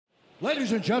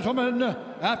Ladies and gentlemen,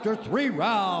 after 3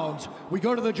 rounds, we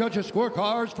go to the judges'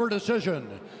 scorecards for decision.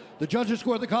 The judges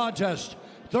score the contest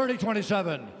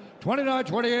 30-27,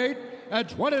 29-28, and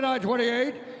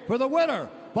 29-28 for the winner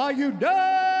by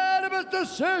unanimous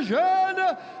decision,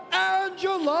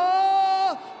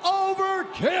 Angela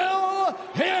Overkill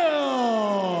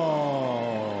Hill.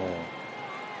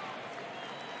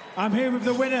 I'm here with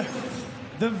the winner,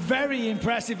 the very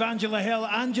impressive Angela Hill.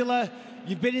 Angela,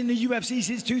 you've been in the UFC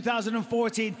since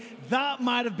 2014. That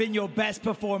might have been your best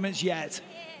performance yet.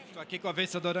 Estou aqui com a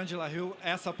vencedora Angela Hill.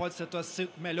 Essa pode ser a tua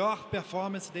melhor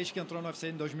performance desde que entrou no UFC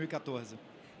em 2014.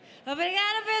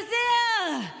 Obrigada,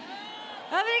 Brasil!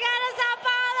 Obrigada, São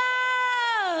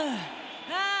Paulo!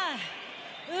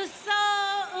 Eu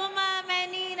sou uma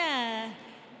menina.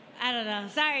 I don't know.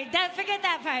 Sorry, forget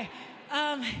that part.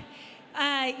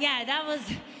 Yeah,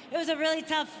 it was a really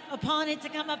tough opponent to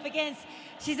come up against.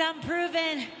 She's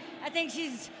unproven. I think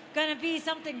she's gonna be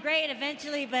something great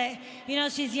eventually, but you know,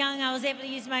 she's young. I was able to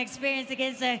use my experience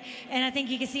against her, and I think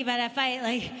you can see by that fight,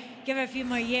 like, give her a few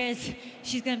more years,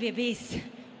 she's gonna be a beast.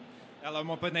 Ela é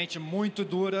uma oponente muito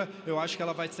dura. Eu acho que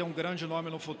ela vai ser um grande nome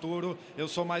no futuro. Eu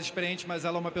sou mais experiente, mas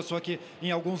ela é uma pessoa que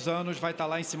em alguns anos vai estar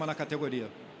lá em cima na categoria.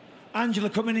 Angela,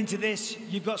 coming into this,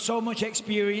 you've got so much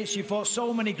experience, you've fought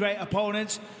so many great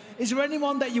opponents. Is there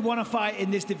anyone that you want to fight in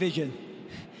this division?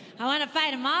 I want to fight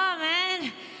them all,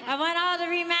 man. I want all the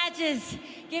rematches.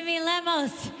 Give me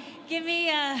Lemos. Give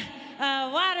me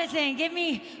Waterton. Give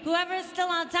me whoever's still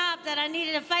on top that I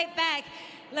needed to fight back.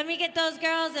 Let me get those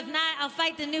girls. If not, I'll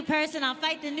fight the new person. I'll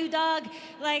fight the new dog,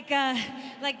 like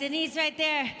Denise right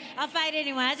there. I'll fight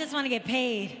anyone. I just want to get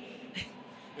paid.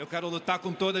 Eu quero lutar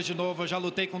com todas de novo. Eu já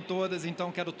lutei com todas,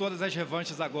 então quero todas as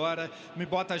revanches agora. Me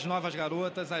bota as novas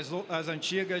garotas, as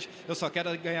antigas. Eu só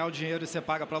quero ganhar o dinheiro e ser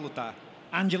paga para lutar.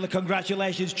 Angela,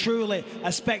 congratulations. Truly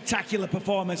a spectacular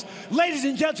performance. Ladies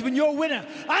and gentlemen, your winner,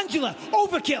 Angela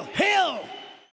Overkill Hill.